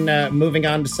 And then moving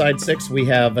on to side 6, we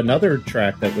have another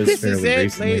track that was fairly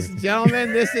recently. Ladies and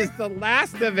gentlemen. This is the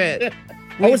last of it.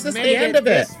 Oh, is this the end of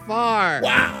it? This far.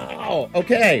 Wow.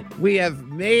 Okay. We have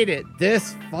made it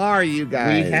this far, you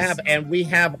guys. We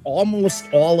have almost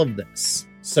all of this.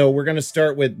 So we're going to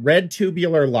start with Red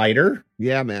Tubular Lighter.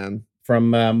 Yeah, man. From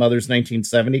Mother's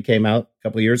 1970, came out a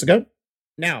couple of years ago.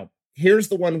 Now, here's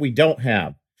the one we don't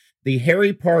have. The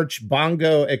Harry Parch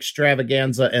Bongo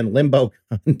Extravaganza and Limbo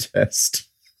Contest.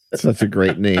 Such a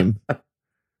great name.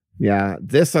 Yeah,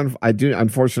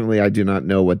 unfortunately, I do not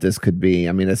know what this could be.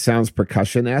 I mean, it sounds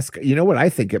percussion-esque. You know what I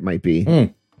think it might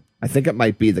be? I think it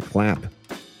might be the clap.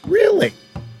 Really?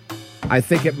 I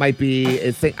think it might be.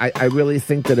 I really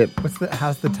think that it.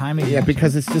 How's the timing? Yeah,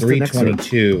 because it's just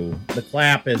 3:22. The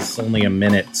clap is only a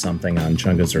minute something on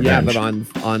Chunga's Revenge. Yeah,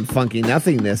 but on Funky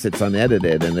Nothingness, it's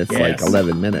unedited and it's like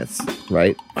 11 minutes,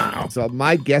 right? Wow. So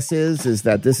my guess is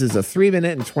that this is a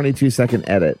 3-minute and 22-second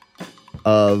edit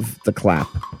of the clap,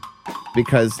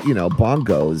 because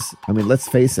bongos. I mean, let's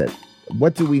face it.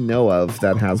 What do we know of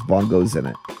that has bongos in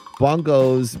it?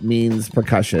 Bongos means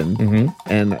percussion,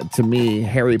 and to me,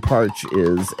 Harry Parch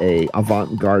is a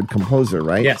avant-garde composer,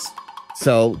 right? Yes.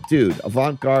 So, dude,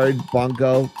 avant-garde,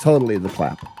 bongo, totally the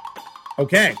clap.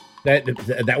 Okay,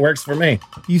 that works for me.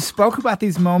 You spoke about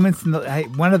these moments in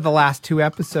one of the last 2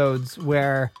 episodes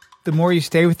where the more you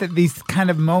stay with it, these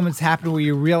kind of moments happen where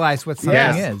you realize what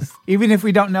something is. Even if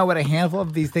we don't know what a handful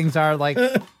of these things are, like...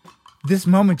 This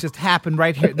moment just happened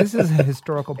right here. This is a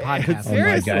historical podcast. Oh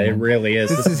my God, it really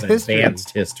is. This is advanced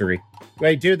history.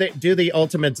 Wait, do the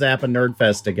Ultimate Zappa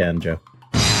Nerdfest again, Joe.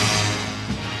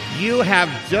 You have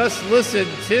just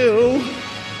listened to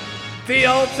the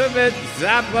Ultimate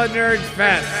Zappa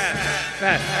Nerdfest.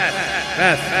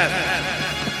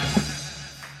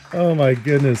 Oh my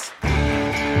goodness.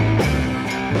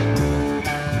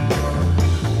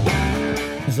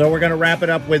 So we're going to wrap it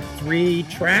up with 3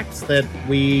 tracks that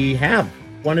we have.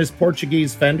 One is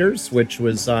Portuguese Fenders, which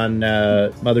was on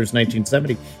Mother's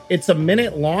 1970. It's a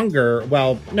minute longer.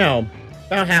 Well, no,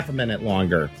 about half a minute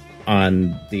longer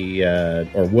on the,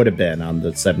 or would have been on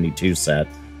the 72 set.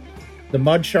 The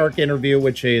Mud Shark interview,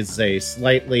 which is a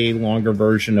slightly longer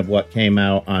version of what came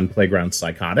out on Playground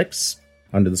Psychotics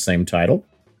under the same title.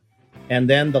 And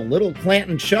then the Little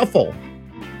Clanton Shuffle,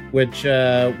 which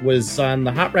was on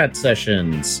the Hot Rat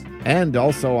Sessions. And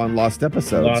also on Lost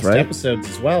Episodes, Lost right? Episodes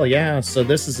as well, yeah. So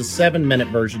this is a 7-minute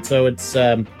version. So it's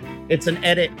an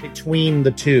edit between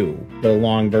the two, the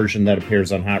long version that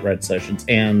appears on Hot Rat Sessions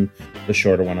and the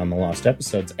shorter one on the Lost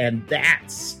Episodes. And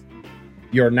that's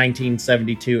your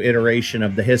 1972 iteration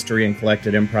of the history and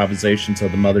collected improvisations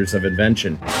of the Mothers of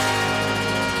Invention.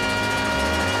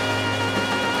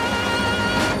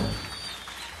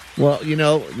 Well,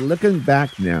 looking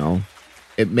back now,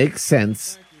 it makes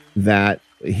sense that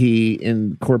he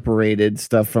incorporated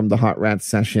stuff from the Hot Rat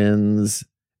Sessions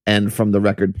and from the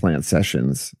Record Plant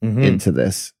Sessions into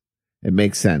this. It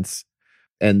makes sense.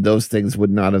 And those things would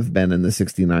not have been in the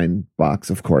 69 box,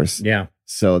 of course. Yeah.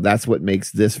 So that's what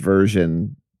makes this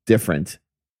version different.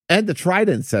 And the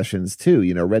Trident Sessions, too.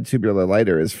 Red Tubular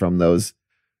Lighter is from those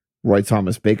Roy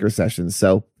Thomas Baker sessions.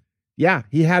 So, yeah,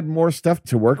 he had more stuff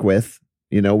to work with,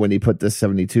 when he put this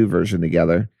 72 version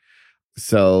together.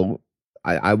 So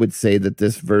I would say that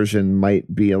this version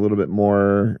might be a little bit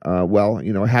more,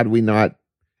 had we not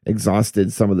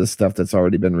exhausted some of the stuff that's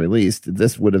already been released,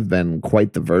 this would have been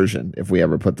quite the version if we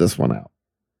ever put this one out.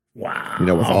 Wow.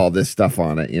 With all this stuff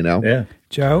on it, Yeah.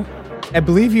 Joe, I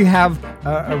believe you have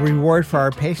a reward for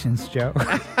our patience, Joe.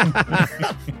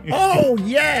 Oh,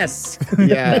 yes.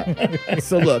 Yeah.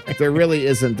 So look, there really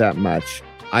isn't that much.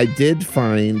 I did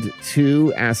find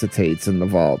 2 acetates in the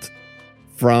vault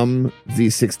from the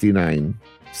 69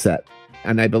 set.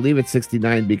 And I believe it's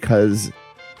 69 because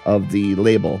of the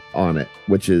label on it,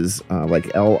 which is like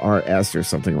LRS or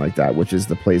something like that, which is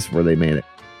the place where they made it.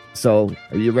 So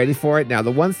are you ready for it? Now,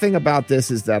 the one thing about this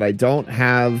is that I don't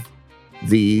have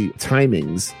the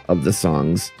timings of the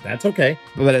songs. That's okay.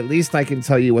 But at least I can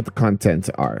tell you what the content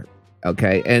are.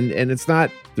 Okay. And there's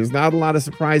not a lot of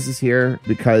surprises here,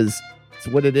 because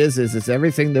what it is it's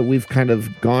everything that we've kind of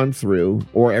gone through,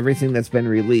 or everything that's been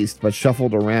released but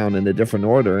shuffled around in a different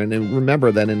order. And then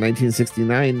remember that in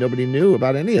 1969 nobody knew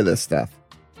about any of this stuff.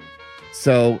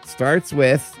 So it starts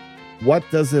with What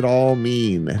Does It All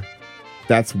Mean?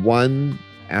 That's one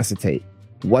acetate.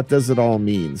 What Does It All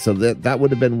Mean? So that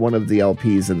would have been one of the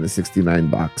LPs in the 69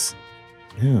 box.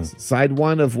 Yeah. Side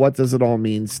 1 of What Does It All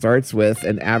Mean starts with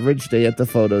An Average Day at the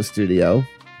Photo Studio,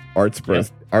 Art's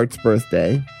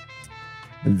birthday.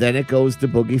 And then it goes to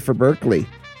Boogie for Berkeley.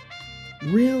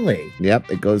 Really?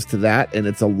 Yep, it goes to that, and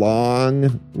it's a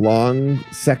long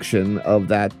section of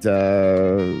that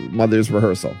Mother's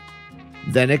Rehearsal.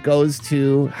 Then it goes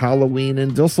to Halloween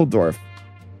in Dusseldorf,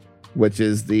 which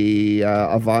is the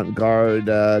avant-garde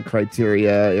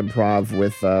criteria improv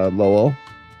with Lowell.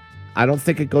 I don't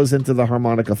think it goes into the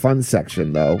Harmonica Fun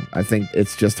section, though. I think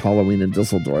it's just Halloween in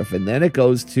Dusseldorf. And then it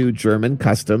goes to German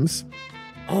Customs.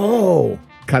 Oh.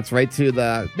 Cuts right to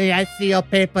the, may I see your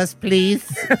papers, please?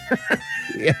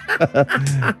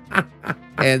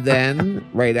 And then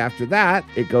right after that,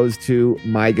 it goes to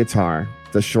My Guitar,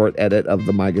 the short edit of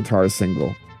the My Guitar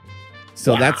single.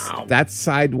 So that's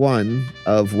side 1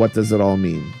 of What Does It All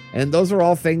Mean? And those are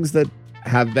all things that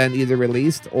have been either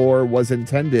released or was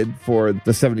intended for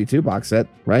the 72 box set,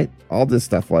 right? All this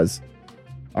stuff was.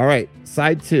 All right,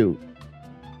 side 2.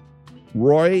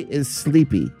 Roy is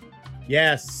sleepy.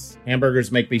 Yes.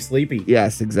 Hamburgers make me sleepy.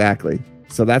 Yes, exactly.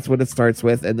 So that's what it starts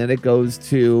with. And then it goes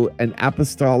to an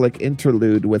apostolic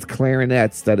interlude with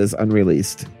clarinets that is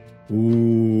unreleased.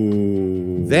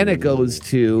 Ooh. Then it goes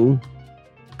to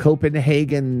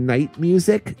Copenhagen Night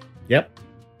Music. Yep.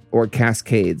 Or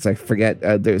Cascades. I forget.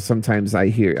 There's sometimes I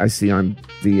see on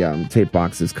the tape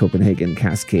boxes Copenhagen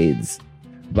Cascades.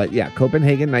 But yeah,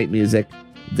 Copenhagen Night Music.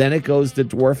 Then it goes to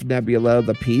Dwarf Nebula,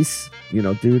 the piece. You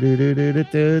know, do.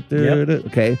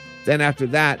 Okay. Then after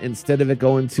that, instead of it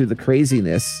going to the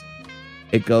craziness,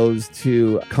 it goes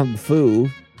to Kung Fu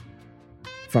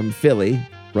from Philly,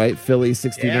 right? Philly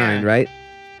 69, right?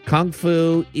 Kung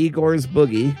Fu, Igor's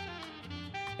Boogie.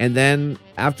 And then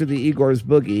after the Igor's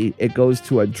Boogie, it goes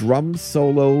to a drum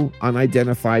solo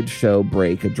unidentified show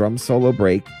break, a drum solo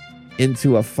break,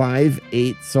 into a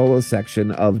 5/8 solo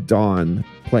section of Dawn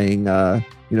playing, good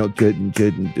and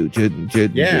good and do good and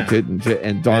good and good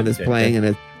and Dawn is playing,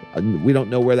 and we don't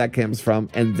know where that comes from.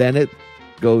 And then it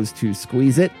goes to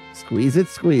Squeeze It, Squeeze It,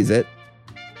 Squeeze It.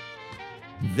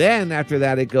 Then after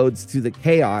that, it goes to the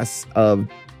chaos of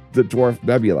the Dwarf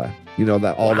Nebula. You know,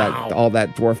 all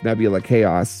that Dwarf Nebula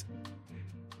chaos.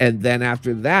 And then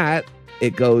after that,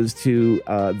 it goes to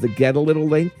the Get a Little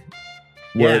Link,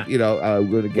 where we're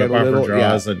going to get a little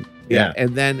draws and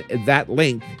then that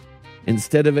link,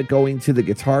 instead of it going to the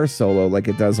guitar solo like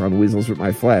it does on Weasels with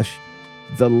My Flesh,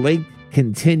 the link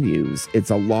continues. It's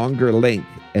a longer link,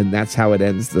 and that's how it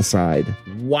ends the side.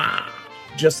 Wow.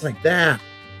 Just like that.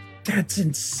 That's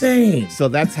insane. So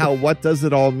that's how What Does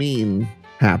It All Mean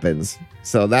happens.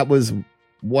 So that was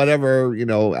whatever,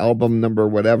 album number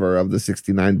whatever of the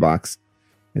 69 box.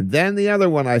 And then the other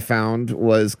one I found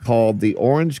was called the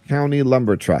Orange County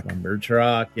Lumber Truck. Lumber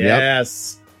Truck,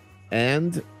 yes. Yep.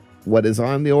 And what is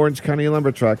on the Orange County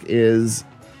Lumber Truck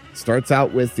starts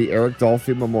out with the Eric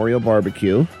Dolphy Memorial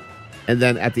Barbecue. And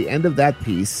then at the end of that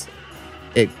piece,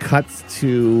 it cuts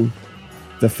to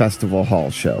the Festival Hall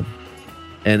show.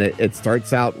 And it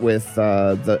starts out with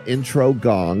the intro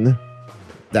gong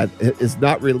that is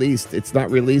not released. It's not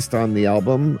released on the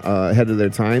album ahead of their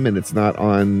time, and it's not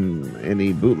on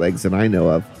any bootlegs that I know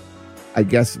of. I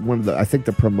guess I think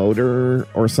the promoter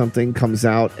or something comes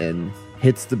out and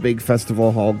hits the big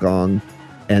Festival Hall gong,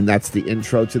 and that's the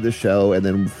intro to the show. And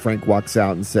then Frank walks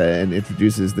out and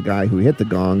introduces the guy who hit the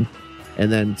gong,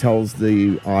 and then tells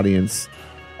the audience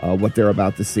what they're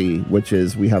about to see, which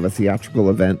is we have a theatrical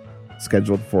event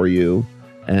scheduled for you,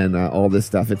 and all this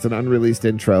stuff. It's an unreleased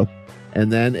intro. And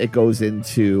then it goes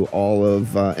into all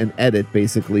of an edit,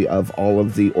 basically, of all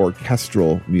of the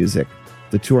orchestral music,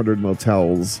 the 200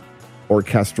 Motels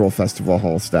orchestral Festival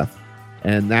Hall stuff.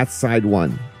 And that's side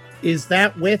 1. Is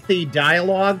that with the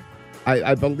dialogue?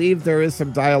 I believe there is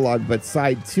some dialogue, but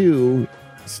side 2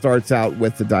 starts out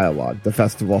with the dialogue, the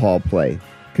Festival Hall play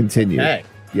continued. Okay.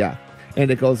 Yeah.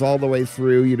 And it goes all the way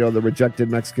through, the rejected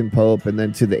Mexican Pope, and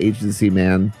then to the Agency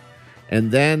Man.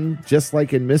 And then, just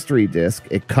like in Mystery Disc,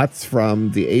 it cuts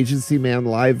from the Agency Man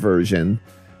live version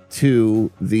to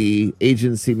the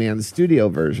Agency Man studio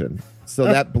version. So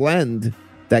that blend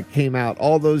that came out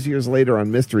all those years later on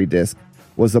Mystery Disc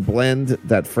was a blend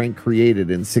that Frank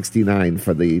created in 69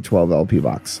 for the 12 LP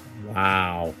box.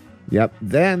 Wow. Yep.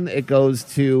 Then it goes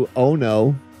to Oh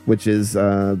No, which is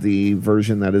the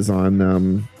version that is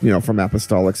on, from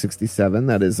Apostolic 67,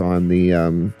 that is on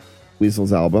the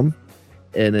Weasels album.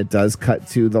 And it does cut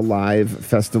to the live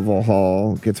Festival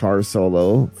Hall guitar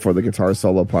solo for the guitar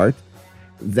solo part.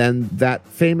 then that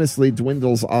famously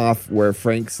dwindles off where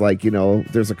Frank's like,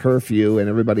 there's a curfew and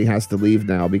everybody has to leave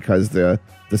now because the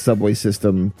subway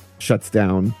system shuts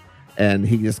down, and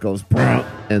he just goes,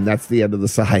 and that's the end of the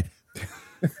side.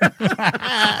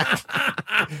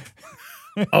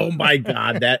 Oh my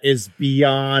God, that is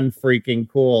beyond freaking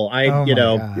cool.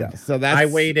 So I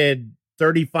waited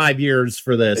 35 years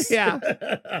for this. Yeah.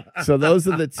 So those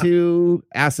are the two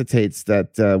acetates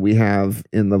that we have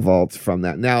in the vault from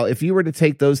that. Now, if you were to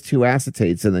take those two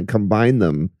acetates and then combine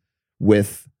them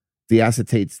with the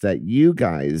acetates that you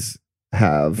guys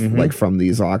have, like from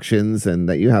these auctions, and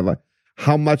that you have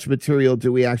how much material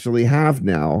do we actually have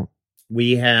now?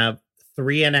 We have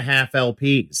 3.5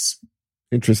 LPs.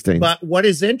 Interesting. But what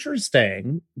is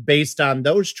interesting, based on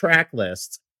those track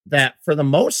lists, that for the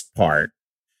most part,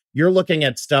 you're looking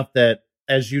at stuff that,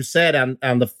 as you said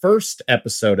on the first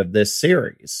episode of this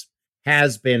series,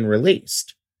 has been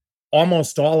released.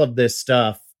 Almost all of this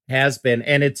stuff has been,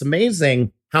 and it's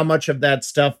amazing how much of that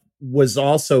stuff was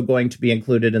also going to be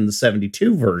included in the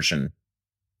 72 version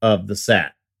of the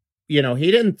set. He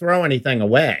didn't throw anything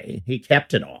away. He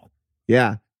kept it all.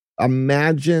 Yeah.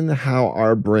 Imagine how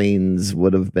our brains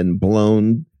would have been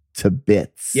blown to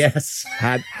bits. Yes.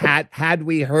 Had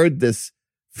we heard this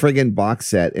friggin' box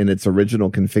set in its original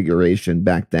configuration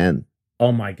back then.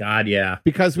 Oh my God, yeah.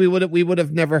 Because we would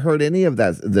have never heard any of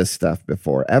this stuff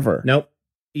before, ever. Nope.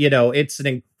 It's an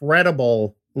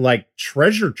incredible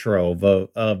treasure trove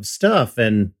of stuff,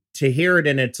 and to hear it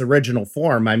in its original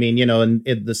form. I mean,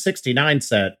 in the 69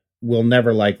 set, we'll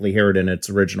never likely hear it in its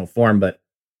original form, but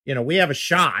we have a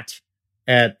shot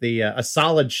at a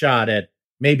solid shot at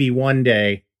maybe one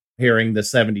day hearing the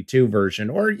 72 version,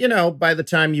 or, by the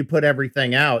time you put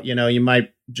everything out, you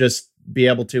might just be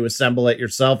able to assemble it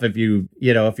yourself if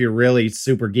if you're really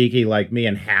super geeky like me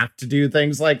and have to do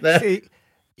things like that. See,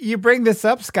 you bring this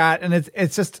up, Scott, and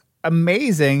it's just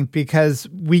amazing because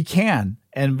we can,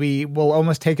 and we will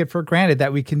almost take it for granted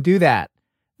that we can do that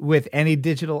with any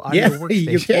digital audio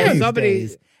workstation. You can. These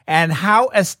days. And how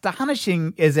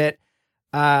astonishing is it,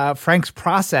 Frank's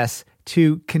process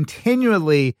to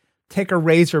continually take a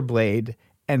razor blade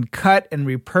and cut and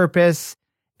repurpose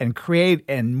and create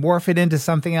and morph it into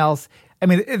something else. I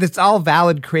mean, it's all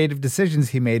valid creative decisions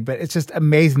he made, but it's just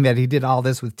amazing that he did all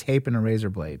this with tape and a razor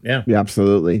blade. Yeah,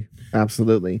 absolutely.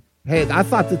 Absolutely. Hey, I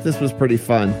thought that this was pretty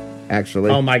fun,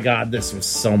 actually. Oh my God, this was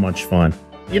so much fun.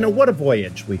 What a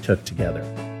voyage we took together.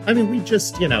 I mean, we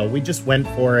just went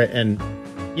for it. And,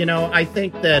 I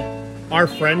think that our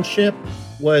friendship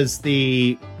was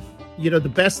the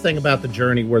best thing about the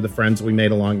journey were the friends we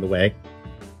made along the way.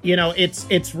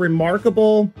 It's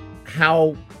remarkable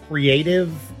how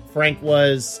creative Frank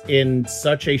was in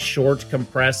such a short,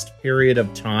 compressed period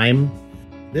of time.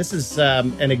 This is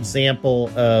an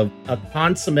example of a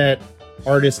consummate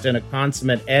artist and a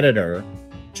consummate editor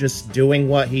just doing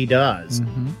what he does.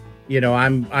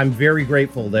 I'm very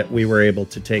grateful that we were able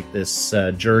to take this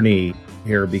journey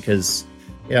here because,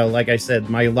 like I said,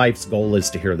 my life's goal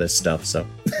is to hear this stuff. So,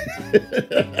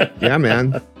 yeah,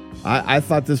 man. I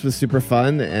thought this was super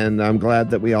fun, and I'm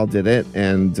glad that we all did it.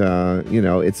 And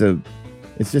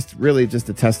it's just really just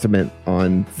a testament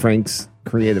on Frank's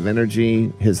creative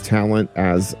energy, his talent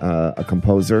as a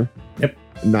composer. Yep.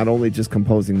 Not only just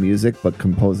composing music, but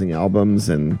composing albums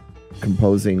and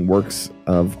composing works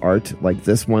of art like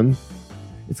this one.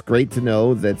 It's great to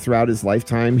know that throughout his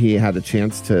lifetime, he had a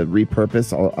chance to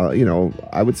repurpose,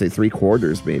 I would say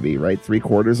 3/4 maybe, right?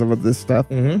 3/4 of this stuff.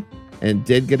 And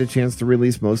did get a chance to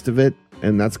release most of it.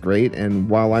 And that's great. And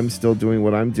while I'm still doing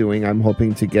what I'm doing, I'm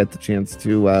hoping to get the chance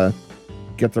to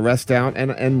get the rest out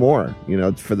and more,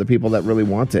 for the people that really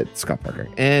want it, Scott Parker.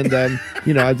 And,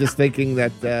 I'm just thinking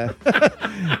that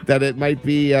that it might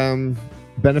be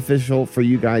beneficial for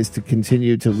you guys to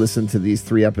continue to listen to these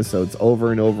 3 episodes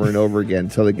over and over and over again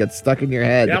until it gets stuck in your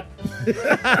head. Yep.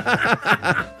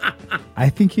 I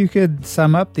think you could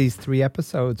sum up these 3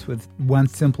 episodes with one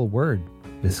simple word: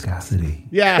 viscosity.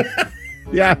 Yeah.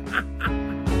 Yeah.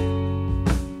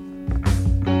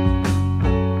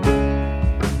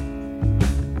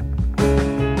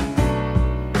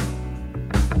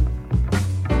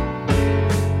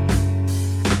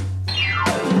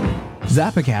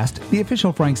 ZappaCast, the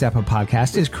official Frank Zappa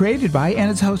podcast, is created by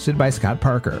and is hosted by Scott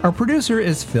Parker. Our producer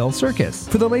is Phil Circus.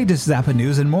 For the latest Zappa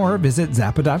news and more, visit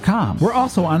Zappa.com. We're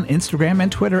also on Instagram and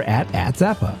Twitter at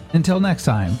 @Zappa. Until next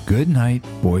time, good night,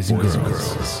 boys and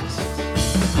girls.